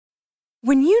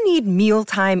When you need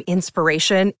mealtime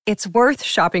inspiration, it's worth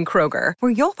shopping Kroger,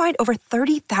 where you'll find over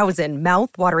 30,000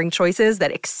 mouth-watering choices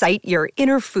that excite your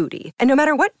inner foodie. And no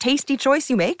matter what tasty choice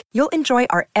you make, you'll enjoy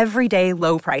our everyday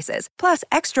low prices, plus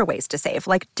extra ways to save,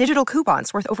 like digital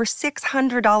coupons worth over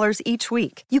 $600 each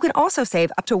week. You can also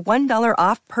save up to $1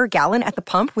 off per gallon at the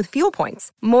pump with fuel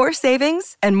points. More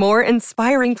savings and more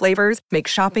inspiring flavors make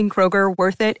shopping Kroger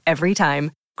worth it every time.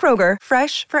 Kroger,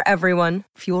 fresh for everyone.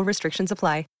 Fuel restrictions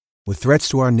apply. With threats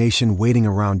to our nation waiting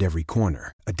around every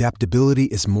corner, adaptability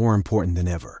is more important than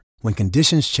ever. When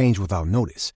conditions change without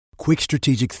notice, quick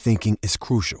strategic thinking is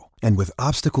crucial. And with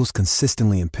obstacles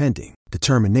consistently impending,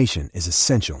 determination is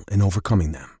essential in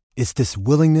overcoming them. It's this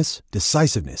willingness,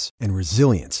 decisiveness, and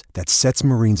resilience that sets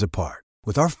Marines apart.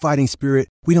 With our fighting spirit,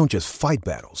 we don't just fight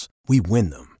battles, we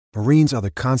win them. Marines are the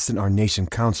constant our nation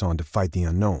counts on to fight the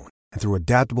unknown. And through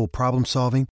adaptable problem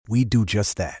solving, we do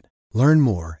just that. Learn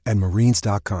more at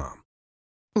marines.com.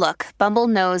 Look, Bumble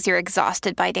knows you're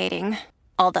exhausted by dating.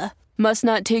 All the, must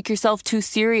not take yourself too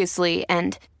seriously,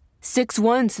 and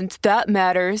 6'1" since that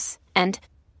matters. And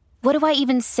what do I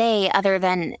even say other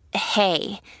than,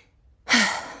 hey?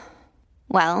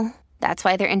 Well, that's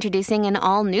why they're introducing an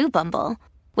all-new Bumble,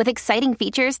 with exciting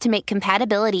features to make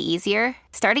compatibility easier,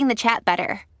 starting the chat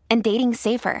better, and dating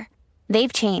safer.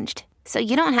 They've changed, so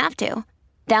you don't have to.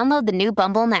 Download the new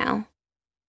Bumble now.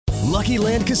 Lucky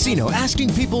Land Casino,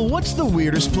 asking people, what's the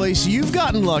weirdest place you've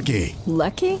gotten lucky?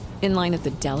 Lucky? In line at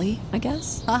the deli, I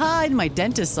guess? Aha, in my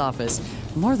dentist's office.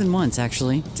 More than once,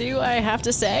 actually. Do I have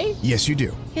to say? Yes, you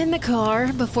do. In the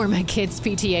car before my kids'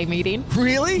 PTA meeting.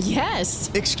 Really? Yes.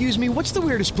 Excuse me, what's the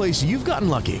weirdest place you've gotten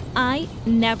lucky? I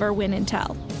never win and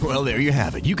tell. Well, there you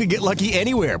have it. You can get lucky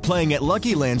anywhere, playing at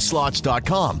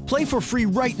LuckyLandSlots.com. Play for free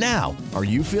right now. Are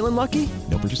you feeling lucky?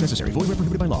 No purchase necessary. Void where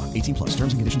prohibited by law. 18 plus.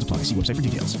 Terms and conditions apply. See website for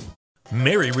details.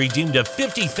 Mary redeemed a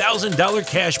 $50,000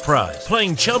 cash prize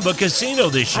playing Chumba Casino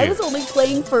this year. I was only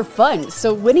playing for fun,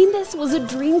 so winning this was a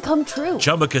dream come true.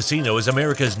 Chumba Casino is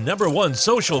America's #1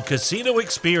 social casino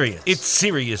experience. It's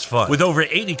serious fun. With over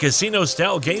 80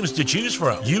 casino-style games to choose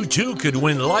from, you too could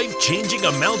win life-changing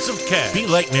amounts of cash. Be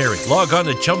like Mary. Log on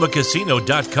to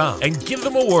ChumbaCasino.com and give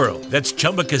them a whirl. That's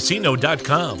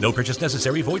ChumbaCasino.com. No purchase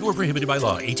necessary. Void where prohibited by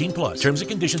law. 18 plus. Terms and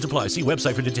conditions apply. See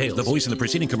website for details. The voice in the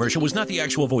preceding commercial was not the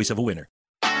actual voice of a winner.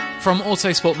 From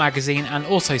Autosport Magazine and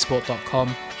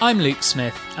Autosport.com, I'm Luke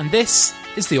Smith, and this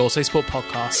is the Autosport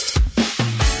Podcast.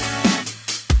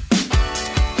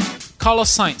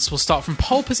 Carlos Sainz will start from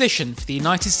pole position for the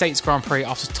United States Grand Prix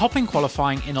after topping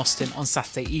qualifying in Austin on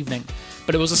Saturday evening,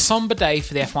 but it was a sombre day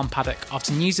for the F1 paddock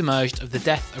after news emerged of the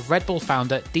death of Red Bull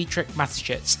founder Dietrich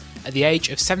Mateschitz at the age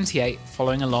of 78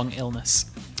 following a long illness.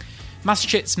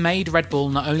 Mateschitz made Red Bull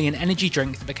not only an energy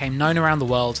drink that became known around the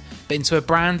world, but into a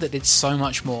brand that did so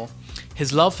much more.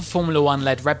 His love for Formula One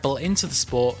led Red Bull into the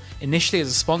sport, initially as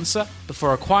a sponsor,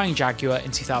 before acquiring Jaguar in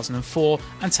 2004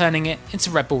 and turning it into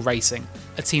Red Bull Racing,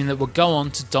 a team that would go on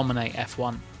to dominate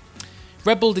F1.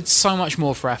 Red Bull did so much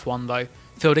more for F1 though,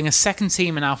 fielding a second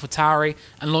team in AlphaTauri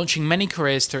and launching many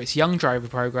careers through its young driver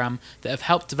program that have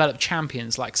helped develop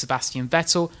champions like Sebastian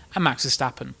Vettel and Max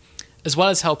Verstappen, as well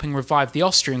as helping revive the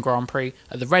Austrian Grand Prix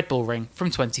at the Red Bull Ring from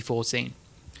 2014.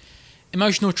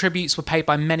 Emotional tributes were paid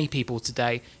by many people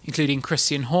today, including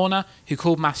Christian Horner, who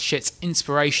called Mateschitz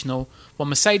inspirational, while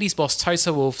Mercedes boss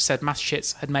Toto Wolff said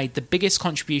Mateschitz had made the biggest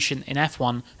contribution in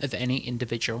F1 of any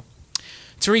individual.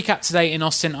 To recap today in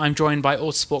Austin, I'm joined by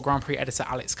Autosport Grand Prix editor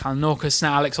Alex Kalinauckas.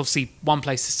 Now, Alex, obviously one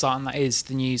place to start, and that is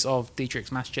the news of Dietrich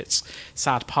Mattschitz'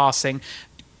 sad passing.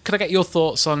 Could I get your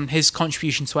thoughts on his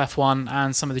contribution to F1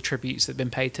 and some of the tributes that have been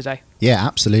paid today? Yeah,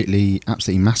 absolutely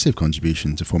massive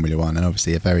contribution to Formula One, and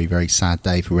obviously a very, very sad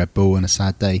day for Red Bull and a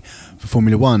sad day for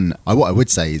Formula One. What I would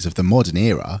say is, of the modern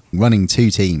era, running two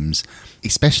teams,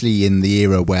 especially in the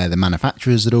era where the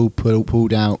manufacturers had all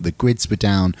pulled out, the grids were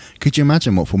down, could you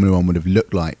imagine what Formula One would have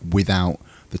looked like without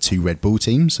the two Red Bull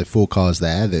teams? So 4 cars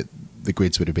there, that the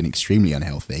grids would have been extremely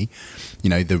unhealthy.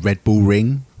 You know, the Red Bull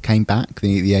Ring came back,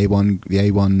 the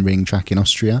A1 ring track in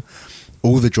Austria.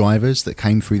 All the drivers that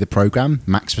came through the programme,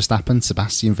 Max Verstappen,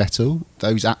 Sebastian Vettel,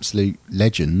 those absolute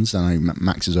legends. I know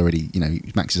Max is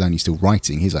only still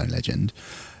writing his own legend.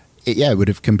 It would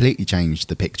have completely changed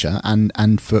the picture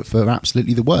and for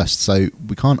absolutely the worst. So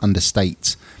we can't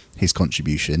understate his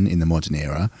contribution in the modern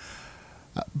era.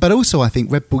 But also I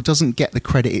think Red Bull doesn't get the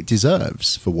credit it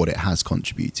deserves for what it has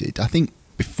contributed. I think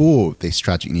before this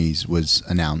tragic news was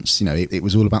announced, it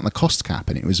was all about the cost cap,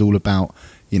 and it was all about,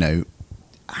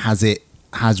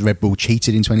 has Red Bull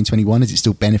cheated in 2021? Is it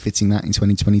still benefiting that in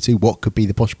 2022? What could be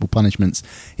the possible punishments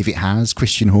if it has?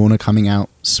 Christian Horner coming out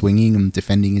swinging and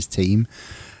defending his team.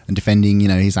 defending,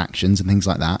 his actions and things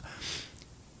like that.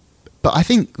 But I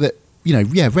think that,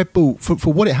 Red Bull,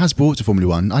 for what it has brought to Formula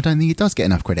One, I don't think it does get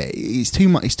enough credit. It's too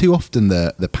much. It's too often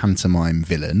the pantomime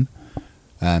villain,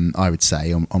 I would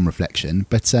say, on reflection.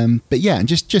 But yeah, and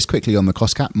just quickly on the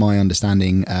cost cap, my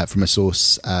understanding from a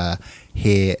source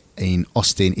here in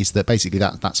Austin is that basically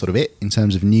that's sort of it in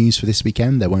terms of news for this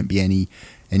weekend. There won't be any.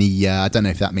 I don't know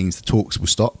if that means the talks will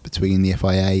stop between the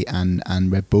FIA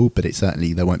and Red Bull, but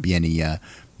there won't be any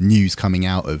news coming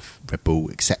out of Red Bull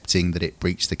accepting that it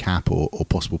breached the cap or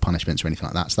possible punishments or anything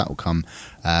like that. So that will come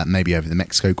maybe over the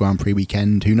Mexico Grand Prix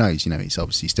weekend. Who knows? It's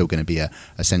obviously still going to be a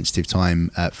sensitive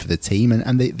time for the team.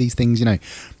 And these things,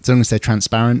 as long as they're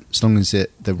transparent, as long as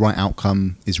the right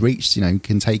outcome is reached, it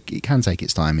can take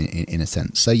its time in a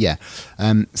sense. So yeah,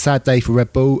 sad day for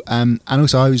Red Bull. And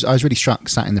also I was really struck,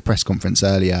 sat in the press conference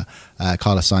earlier,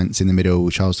 Carlos Sainz in the middle,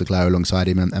 Charles Leclerc alongside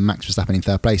him, and Max Verstappen in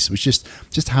third place. It was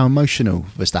just how emotional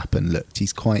Verstappen looked.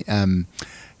 He's quite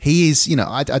he is,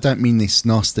 I don't mean this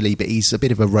nastily, but he's a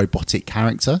bit of a robotic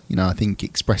character. I think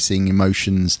expressing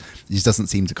emotions just doesn't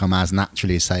seem to come as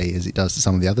naturally as it does to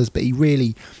some of the others. But he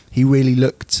really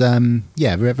looked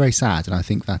very, very sad, and I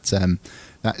think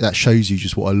that shows you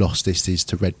just what a loss this is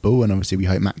to Red Bull. And obviously we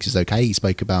hope Max is okay. He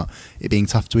spoke about it being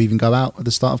tough to even go out at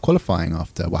the start of qualifying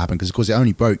after what happened, because of course it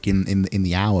only broke in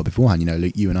the hour beforehand.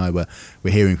 Luke, you and I were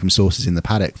hearing from sources in the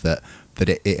paddock that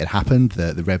it had happened.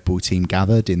 The Red Bull team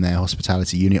gathered in their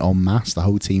hospitality unit en masse, the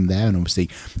whole team there, and obviously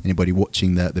anybody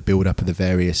watching the build up of the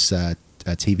various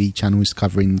TV channels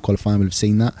covering qualifying will have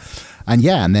seen that. And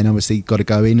then obviously got to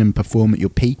go in and perform at your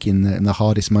peak in the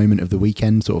hardest moment of the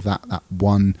weekend, sort of that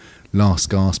one last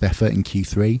gasp effort in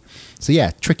Q3. So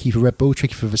yeah, tricky for Red Bull,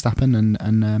 tricky for Verstappen,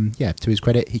 and to his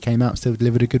credit, he came out, still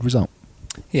delivered a good result.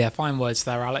 Yeah, fine words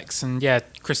there, Alex. And yeah,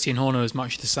 Christian Horner was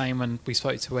much the same when we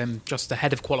spoke to him just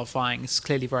ahead of qualifying. It's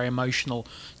clearly very emotional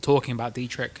talking about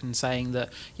Dietrich and saying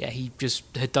that, he just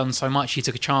had done so much. He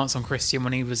took a chance on Christian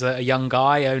when he was a young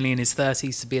guy, only in his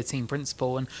 30s, to be a team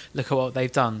principal, and look at what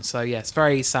they've done. So yeah, it's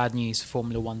very sad news for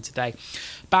Formula One today.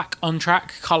 Back on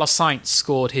track, Carlos Sainz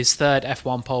scored his third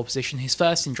F1 pole position, his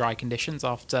first in dry conditions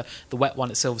after the wet one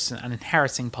at Silverstone and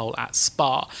inheriting pole at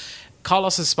Spa.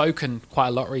 Carlos has spoken quite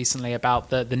a lot recently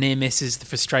about the near misses, the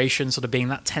frustration, sort of being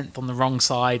that 10th on the wrong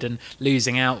side and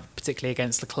losing out, particularly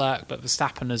against Leclerc, but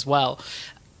Verstappen as well.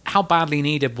 How badly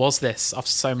needed was this after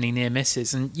so many near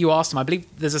misses? And you asked him, I believe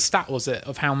there's a stat, was it,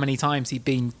 of how many times he'd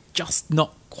been just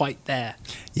not quite there?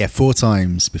 Yeah, 4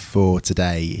 times before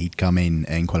today he'd come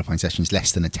in qualifying sessions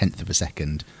less than 1/10 of a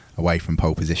second away from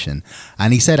pole position.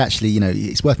 And he said, actually,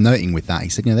 it's worth noting with that, he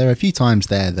said, there are a few times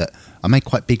there that I made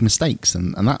quite big mistakes,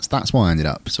 and that's why I ended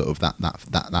up sort of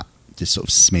that just sort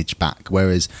of smidge back.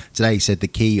 Whereas today he said the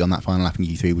key on that final lap in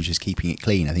Q3 was just keeping it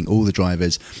clean. I think all the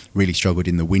drivers really struggled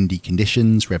in the windy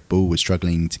conditions. Red Bull was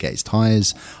struggling to get his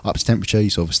tyres up to temperature.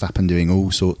 You saw Verstappen doing all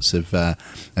sorts of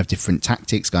different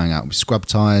tactics, going out with scrub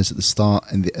tyres at the start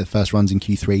and the first runs in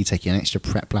Q3, taking an extra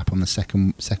prep lap on the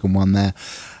second one there.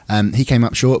 He came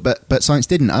up short, but Sainz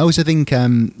didn't. I also think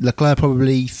Leclerc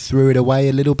probably threw it away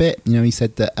a little bit. He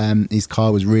said that his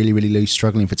car was really, really loose,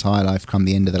 struggling for tyre life come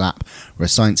the end of the lap,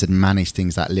 whereas Sainz had managed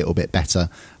things that little bit better,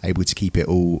 able to keep it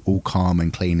all calm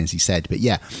and clean, as he said. But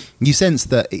yeah, you sense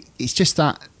that it's just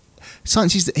that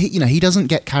Sainz is, he doesn't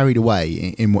get carried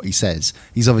away in what he says.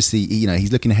 He's obviously,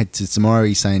 he's looking ahead to tomorrow.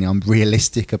 He's saying, I'm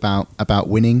realistic about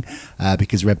winning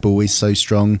because Red Bull is so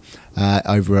strong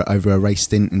over a race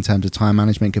stint in terms of time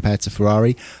management compared to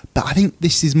Ferrari. But I think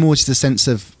this is more just a sense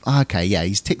of,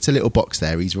 he's ticked a little box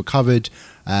there. He's recovered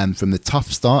from the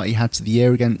tough start he had to the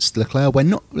year against Leclerc,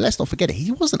 let's not forget it,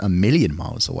 he wasn't a million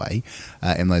miles away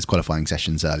in those qualifying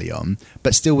sessions early on,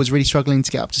 but still was really struggling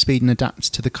to get up to speed and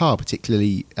adapt to the car,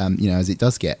 particularly as it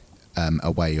does get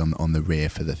away on the rear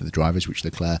for the drivers, which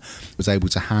Leclerc was able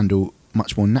to handle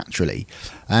much more naturally.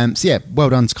 Well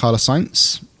done to Carlos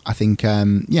Sainz. I think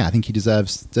he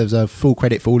deserves full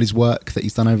credit for all his work that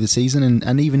he's done over the season,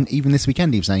 and even this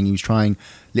weekend he was saying he was trying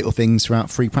little things throughout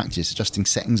free practice, adjusting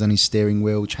settings on his steering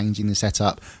wheel, changing the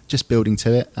setup, just building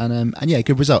to it, and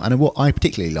good result. And what I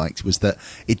particularly liked was that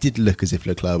it did look as if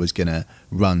Leclerc was going to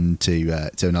run to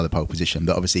another pole position,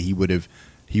 but obviously he would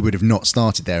have not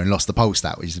started there and lost the pole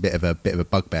stat, which is a bit of a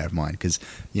bugbear of mine, because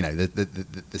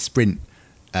the sprint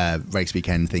race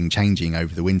weekend thing changing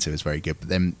over the winter is very good, but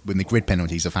then when the grid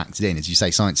penalties are factored in, as you say,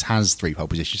 Sainz has 3 pole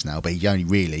positions now, but he only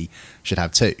really should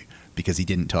have 2. because he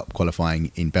didn't top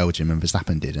qualifying in Belgium and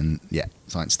Verstappen did. And yeah,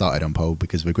 Sainz started on pole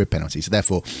because of a grid penalty. So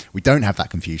therefore, we don't have that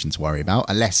confusion to worry about,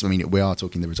 unless, I mean, we are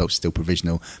talking the results are still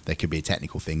provisional. There could be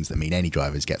technical things that mean any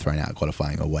drivers get thrown out of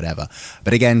qualifying or whatever.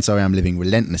 But again, sorry, I'm living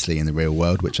relentlessly in the real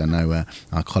world, which I know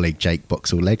our colleague Jake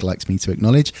Boxall-Legg likes me to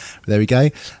acknowledge. But there we go.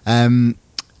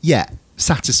 Yeah,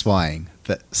 satisfying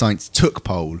that Sainz took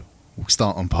pole. We'll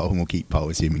start on pole and we'll keep pole,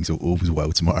 assuming all was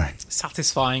well tomorrow.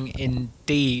 Satisfying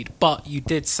indeed. But you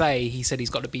did say, he said he's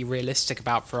got to be realistic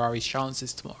about Ferrari's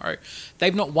chances tomorrow.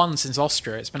 They've not won since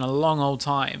Austria. It's been a long old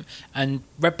time. And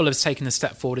Red Bull has taken a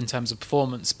step forward in terms of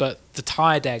performance, but the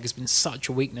tyre deg has been such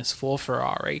a weakness for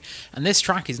Ferrari. And this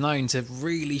track is known to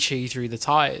really chew through the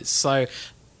tyres. So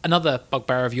another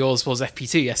bugbear of yours was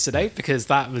FP2 yesterday, because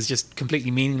that was just completely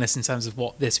meaningless in terms of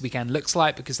what this weekend looks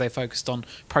like, because they focused on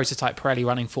prototype Pirelli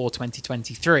running for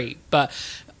 2023. But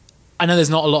I know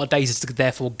there's not a lot of data to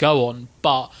therefore go on,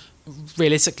 but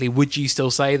realistically, would you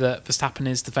still say that Verstappen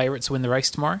is the favourite to win the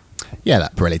race tomorrow? Yeah,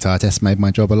 that Pirelli tyre test made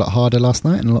my job a lot harder last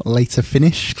night and a lot later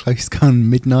finish, close gun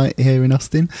midnight here in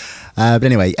Austin. But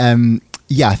anyway,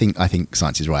 yeah, I think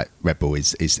Sainz is right. Red Bull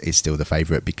is still the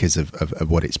favourite because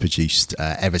of what it's produced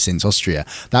ever since Austria.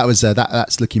 That was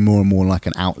that's looking more and more like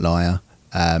an outlier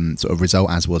sort of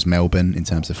result, as was Melbourne, in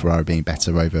terms of Ferrari being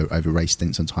better over race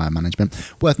stints on tyre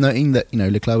management. Worth noting that, you know,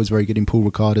 Leclerc was very good in Paul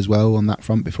Ricard as well on that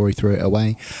front before he threw it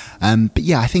away. But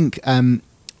yeah, I think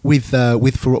with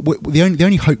the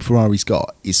only hope Ferrari's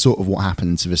got is sort of what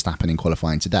happened to Verstappen in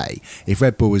qualifying today. If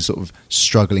Red Bull was sort of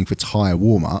struggling for tyre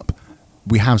warm up,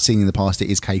 we have seen in the past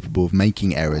it is capable of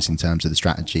making errors in terms of the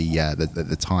strategy,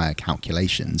 the tyre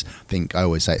calculations. I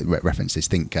always say, reference this,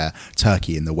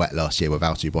 Turkey in the wet last year where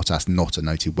Valtteri Bottas, not a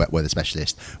noted wet weather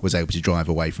specialist, was able to drive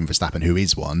away from Verstappen, who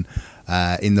is one,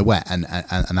 in the wet. And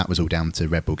that was all down to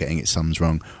Red Bull getting its sums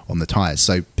wrong on the tyres.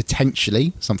 So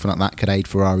potentially something like that could aid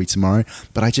Ferrari tomorrow.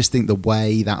 But I just think the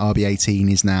way that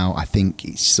RB18 is now, I think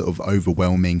it's sort of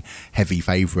overwhelming, heavy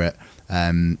favourite.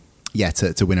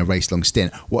 To win a race-long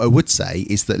stint. What I would say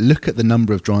is that look at the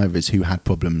number of drivers who had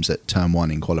problems at Turn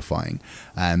 1 in qualifying.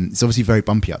 It's obviously very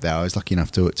bumpy up there. I was lucky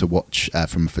enough to watch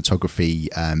from a photography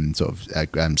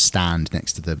stand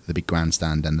next to the big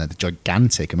grandstand and the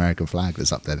gigantic American flag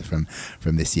that's up there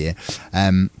from this year.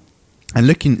 And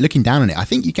looking down on it, I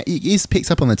think it is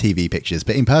picked up on the TV pictures,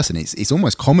 but in person, it's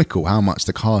almost comical how much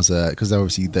the cars are, because they're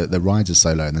obviously the rides are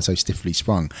so low and they're so stiffly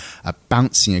sprung, are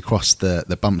bouncing across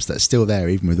the bumps that are still there,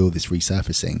 even with all this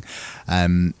resurfacing.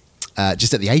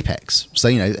 Just at the apex. So,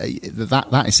 you know,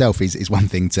 that itself is one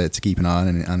thing to keep an eye on,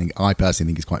 and I personally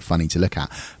think it's quite funny to look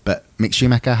at. But Mick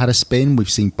Schumacher had a spin. We've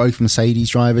seen both Mercedes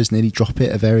drivers nearly drop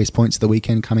it at various points of the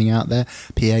weekend coming out there.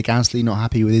 Pierre Gasly not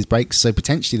happy with his brakes, so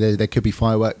potentially there could be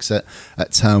fireworks at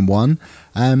Turn 1.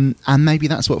 And maybe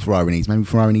that's what Ferrari needs. Maybe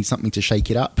Ferrari needs something to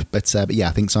shake it up. But yeah,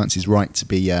 I think Sainz is right to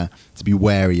be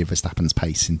wary of Verstappen's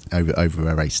pace over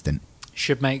a race stint.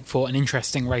 Should make for an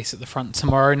interesting race at the front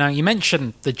tomorrow. Now, you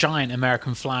mentioned the giant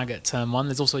American flag at Turn 1.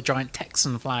 There's also a giant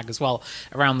Texan flag as well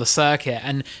around the circuit.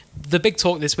 And the big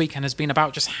talk this weekend has been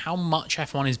about just how much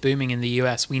F1 is booming in the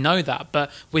US. We know that,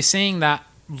 but we're seeing that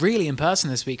really in person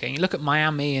this weekend. You look at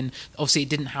Miami, and obviously it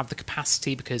didn't have the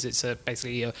capacity because it's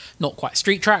basically not quite a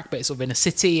street track, but it's sort of in a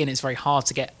city, and it's very hard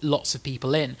to get lots of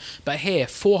people in. But here,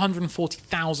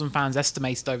 440,000 fans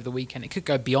estimated over the weekend. It could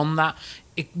go beyond that.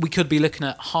 We could be looking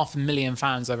at 500,000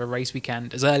 fans over race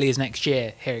weekend as early as next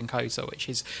year here in COTA, which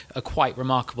is a quite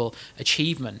remarkable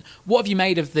achievement. What have you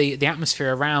made of the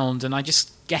atmosphere around? And I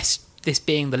just guess this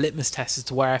being the litmus test as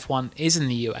to where F1 is in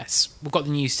the US. We've got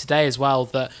the news today as well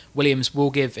that Williams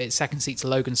will give its second seat to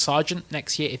Logan Sargent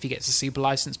next year if he gets the super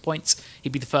license points.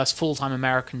 He'd be the first full-time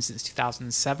American since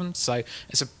 2007, so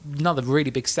it's another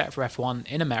really big step for F1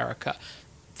 in America.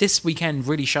 This weekend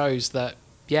really shows that,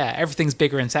 yeah, everything's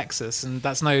bigger in Texas, and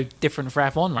that's no different for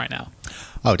F1 right now.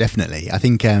 Oh, definitely. I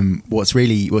think what's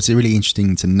really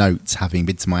interesting to note, having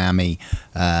been to Miami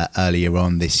earlier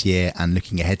on this year and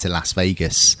looking ahead to Las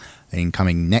Vegas in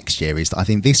coming next year, is that I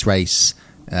think this race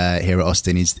here at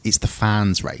Austin it's the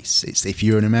fans' race. It's, if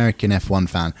you're an American F1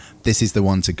 fan, this is the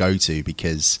one to go to,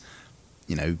 because,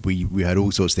 you know, we heard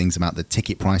all sorts of things about the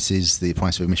ticket prices, the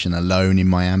price of admission alone in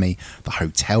Miami, the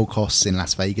hotel costs in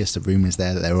Las Vegas, the rumours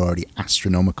there that they're already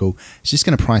astronomical. It's just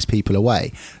going to price people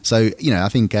away. So, you know, I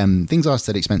think things are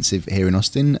still expensive here in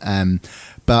Austin,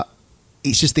 but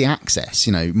it's just the access.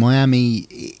 You know, Miami,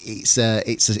 it's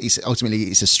ultimately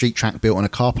a street track built on a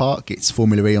car park. It's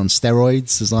Formula E on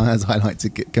steroids, as I like to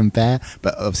compare,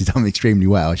 but obviously done extremely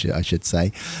well, I should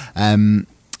say.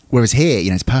 Whereas here,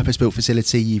 you know, it's a purpose-built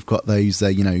facility. You've got those,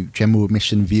 general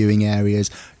admission viewing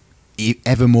areas,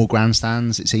 ever more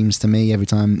grandstands, it seems to me, every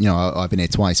time. I've been here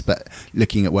twice, but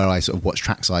looking at where I sort of watched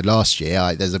trackside last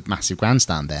year, there's a massive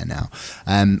grandstand there now.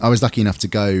 I was lucky enough to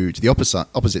go to the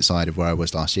opposite side of where I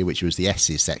was last year, which was the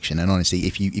S's section. And honestly,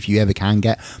 if you ever can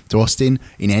get to Austin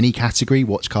in any category,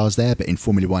 watch cars there, but in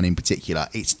Formula One in particular,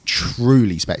 it's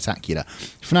truly spectacular.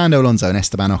 Fernando Alonso and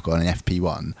Esteban Ocon in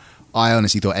FP1, I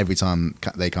honestly thought every time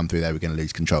they come through they were going to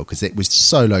lose control, because it was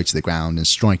so low to the ground and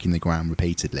striking the ground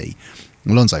repeatedly.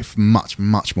 Alonso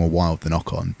much more wild than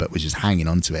Ocon, but was just hanging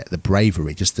on to it. The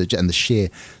bravery, and the sheer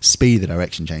speed of the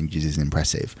direction changes is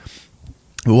impressive.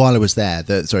 But while I was there,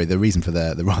 the reason for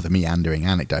the rather meandering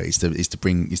anecdote is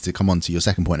to come on to your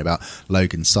second point about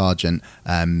Logan Sargent,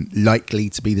 likely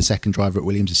to be the second driver at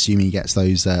Williams, assuming he gets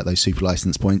those super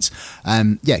license points.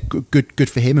 Good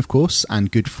for him, of course,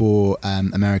 and good for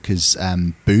America's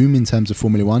boom in terms of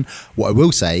Formula One. What I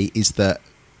will say is that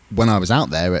when I was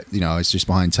out there, I was just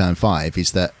behind turn 5,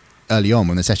 is that early on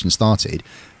when the session started,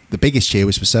 the biggest cheer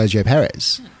was for Sergio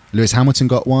Perez. Lewis Hamilton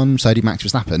got one, so did Max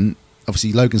Verstappen.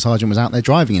 Obviously, Logan Sargent was out there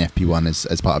driving in FP1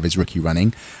 as part of his rookie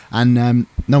running, and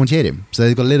no one cheered him. So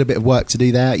they've got a little bit of work to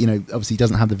do there. Obviously, he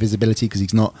doesn't have the visibility because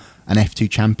he's not an F2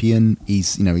 champion. He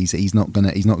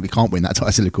can't win that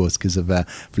title, of course, because of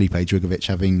Felipe Drugovich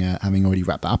having already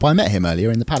wrapped that up. I met him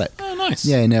earlier in the paddock. Oh, nice.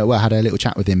 Yeah, I had a little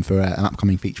chat with him for an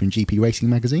upcoming feature in GP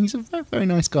Racing magazine. He's a very, very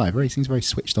nice guy. Seems very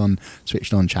switched on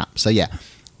chap. So yeah,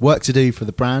 work to do for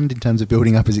the brand in terms of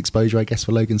building up his exposure, I guess,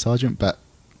 for Logan Sargent, but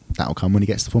that'll come when he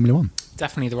gets to Formula One.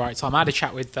 Definitely the right time. I had a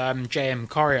chat with JM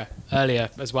Correa earlier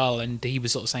as well, and he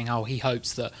was sort of saying how he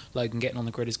hopes that Logan getting on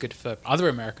the grid is good for other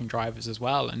American drivers as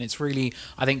well, and it's really,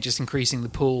 I think, just increasing the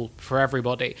pool for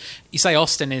everybody. You say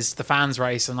Austin is the fans'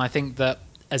 race, and I think that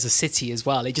as a city as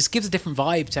well, it just gives a different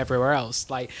vibe to everywhere else.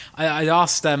 Like I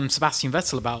asked Sebastian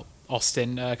Vettel about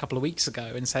Austin a couple of weeks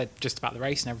ago and said just about the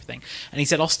race and everything, and he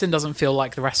said Austin doesn't feel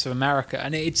like the rest of America,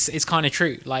 and it's kind of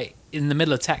true. Like in the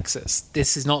middle of Texas,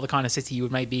 this is not the kind of city you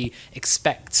would maybe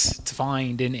expect to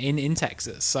find in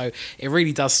Texas, so it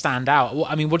really does stand out.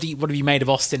 I mean, what have you made of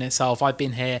Austin itself? I've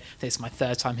been here, this is my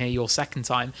third time here, your second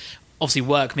time. Obviously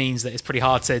work means that it's pretty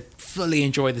hard to fully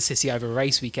enjoy the city over a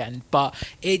race weekend, but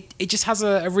it just has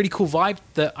a really cool vibe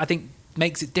that I think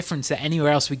makes it different to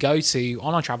anywhere else we go to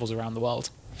on our travels around the world.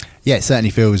 Yeah, it certainly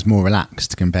feels more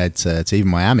relaxed compared to even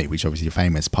Miami, which is obviously a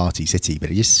famous party city, but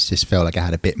it just felt like it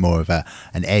had a bit more of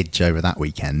an edge over that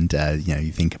weekend.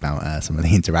 You think about some of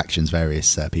the interactions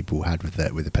various people had with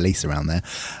the police around there.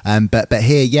 But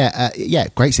here,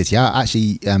 great city.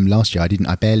 Actually, last year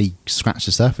I barely scratched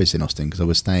the surface in Austin because I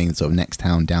was staying sort of next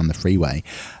town down the freeway.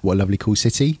 What a lovely, cool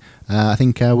city. I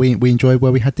think we enjoyed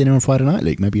where we had dinner on Friday night,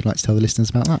 Luke. Maybe you'd like to tell the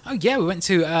listeners about that. Oh yeah, we went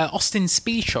to Austin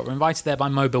Speed Shop. We were invited there by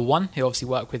Mobile One, who obviously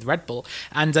work with Red Bull,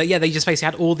 and they just basically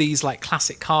had all these like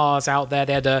classic cars out there.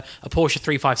 They had a Porsche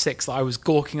 356 that I was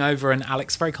gawking over, and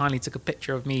Alex very kindly took a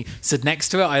picture of me stood next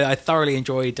to it. I thoroughly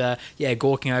enjoyed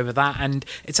gawking over that, and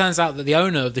it turns out that the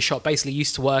owner of the shop basically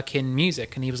used to work in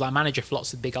music, and he was like manager for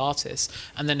lots of big artists,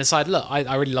 and then decided, look,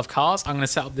 I really love cars, I'm going to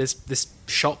set up this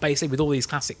shop basically with all these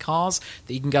classic cars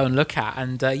that you can go and look at,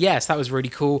 and yes, that was really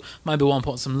cool. Mobile One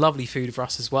put on some lovely food for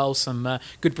us as well, some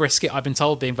good brisket. I've been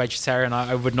told, being vegetarian,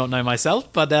 I would not know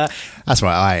myself, but that's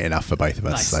right, I ate enough for both of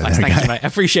us. Nice, so nice, thank you, mate. I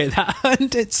appreciate that.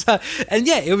 And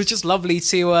it was just lovely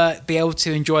to be able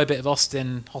to enjoy a bit of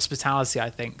Austin hospitality, I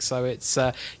think. So it's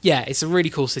a really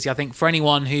cool city. I think for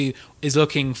anyone who is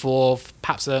looking for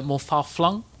perhaps a more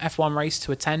far-flung F1 race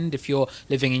to attend, if you're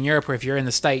living in Europe or if you're in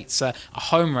the States, a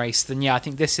home race, then I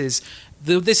think this is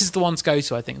the one to go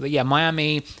to. I think that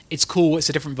Miami, it's cool, it's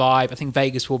a different vibe. I think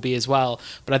Vegas will be as well,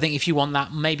 but I think if you want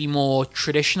that maybe more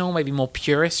traditional, maybe more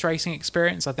purist racing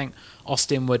experience, I think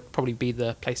Austin would probably be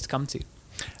the place to come to.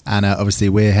 And obviously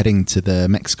we're heading to the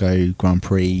Mexico Grand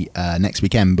Prix next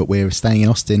weekend, but we're staying in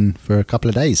Austin for a couple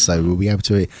of days, so we'll be able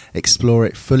to explore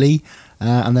it fully.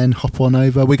 And then hop on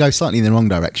over. We go slightly in the wrong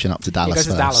direction up to Dallas first.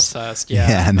 Go to Dallas first,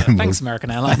 yeah. And then thanks,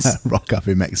 American Airlines. Rock up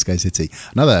in Mexico City.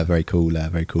 Another very cool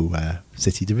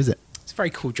city to visit. It's a very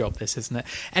cool job, this, isn't it?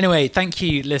 Anyway, thank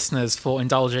you, listeners, for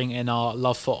indulging in our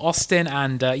love for Austin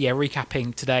and,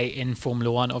 recapping today in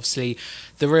Formula One. Obviously,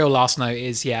 the real last note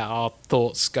is, our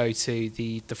thoughts go to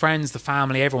the friends, the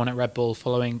family, everyone at Red Bull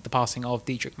following the passing of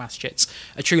Dietrich Mateschitz,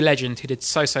 a true legend who did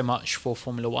so much for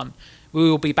Formula One. We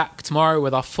will be back tomorrow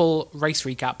with our full race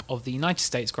recap of the United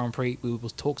States Grand Prix. We will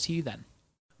talk to you then.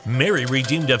 Mary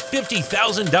redeemed a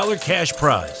 $50,000 cash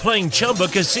prize playing Chumba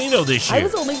Casino this year. I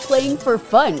was only playing for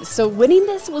fun, so winning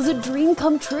this was a dream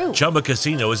come true. Chumba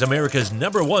Casino is America's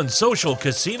 #1 social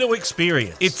casino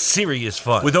experience. It's serious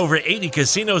fun. With over 80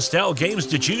 casino-style games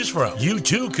to choose from, you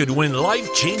too could win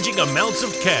life-changing amounts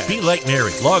of cash. Be like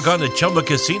Mary. Log on to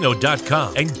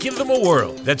ChumbaCasino.com and give them a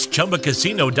whirl. That's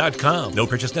ChumbaCasino.com. No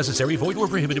purchase necessary. Void where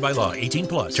prohibited by law. 18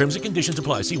 plus. Terms and conditions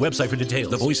apply. See website for details.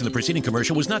 The voice in the preceding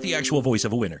commercial was not the actual voice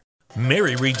of a winner.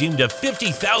 Mary redeemed a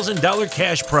 $50,000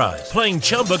 cash prize playing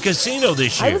Chumba Casino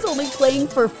this year. I was only playing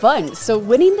for fun, so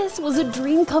winning this was a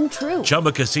dream come true.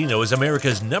 Chumba Casino is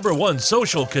America's #1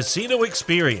 social casino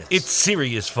experience. It's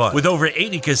serious fun. With over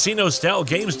 80 casino-style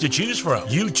games to choose from,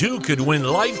 you too could win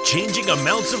life-changing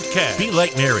amounts of cash. Be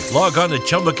like Mary. Log on to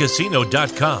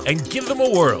ChumbaCasino.com and give them a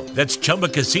whirl. That's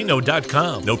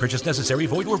ChumbaCasino.com. No purchase necessary.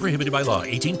 Void where prohibited by law.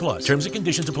 18 plus. Terms and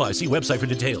conditions apply. See website for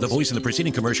details. The voice in the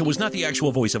preceding commercial was not the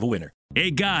actual voice of a winner. Hey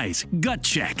guys, gut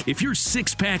check. If your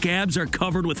six-pack abs are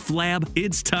covered with flab,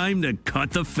 it's time to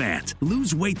cut the fat.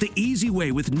 Lose weight the easy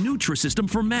way with Nutrisystem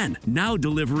for Men. Now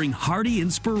delivering hearty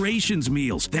inspirations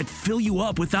meals that fill you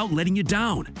up without letting you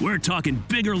down. We're talking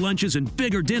bigger lunches and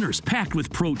bigger dinners packed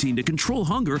with protein to control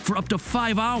hunger for up to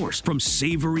 5 hours. From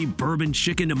savory bourbon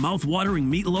chicken to mouth-watering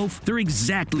meatloaf, they're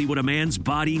exactly what a man's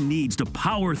body needs to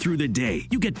power through the day.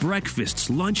 You get breakfasts,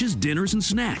 lunches, dinners, and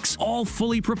snacks, all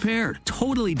fully prepared,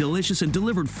 totally delicious and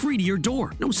delivered free to your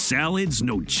door. No salads,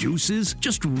 no juices,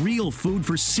 just real food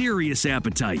for serious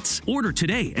appetites. Order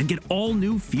today and get all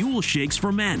new Fuel Shakes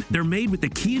for Men. They're made with the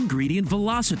key ingredient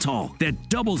Velocitol that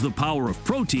doubles the power of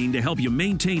protein to help you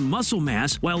maintain muscle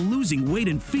mass while losing weight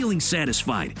and feeling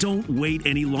satisfied. Don't wait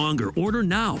any longer. Order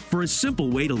now for a simple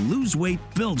way to lose weight,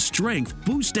 build strength,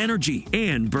 boost energy,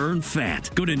 and burn fat.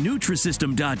 Go to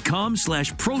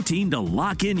Nutrisystem.com/protein to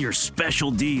lock in your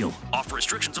special deal. Offer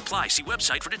restrictions apply. See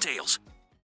website for details.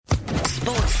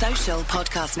 Sports Social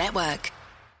Podcast Network.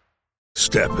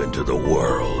 Step into the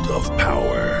world of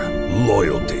power,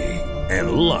 loyalty,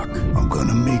 and luck. I'm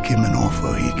gonna make him an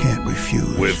offer he can't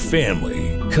refuse. With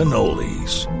family,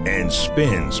 cannolis, and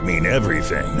spins mean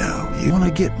everything. Now, you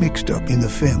wanna get mixed up in the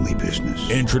family business.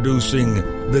 Introducing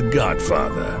The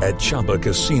Godfather at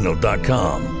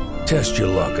ChumbaCasino.com. Test your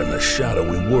luck in the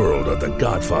shadowy world of The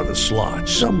Godfather slot.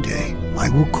 Someday, I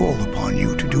will call upon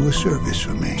you to do a service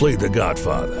for me. Play The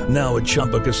Godfather, now at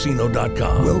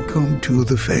ChumbaCasino.com. Welcome to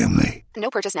the family. No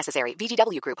purchase necessary.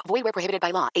 VGW Group. Void where prohibited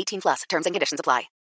by law. 18 plus. Terms and conditions apply.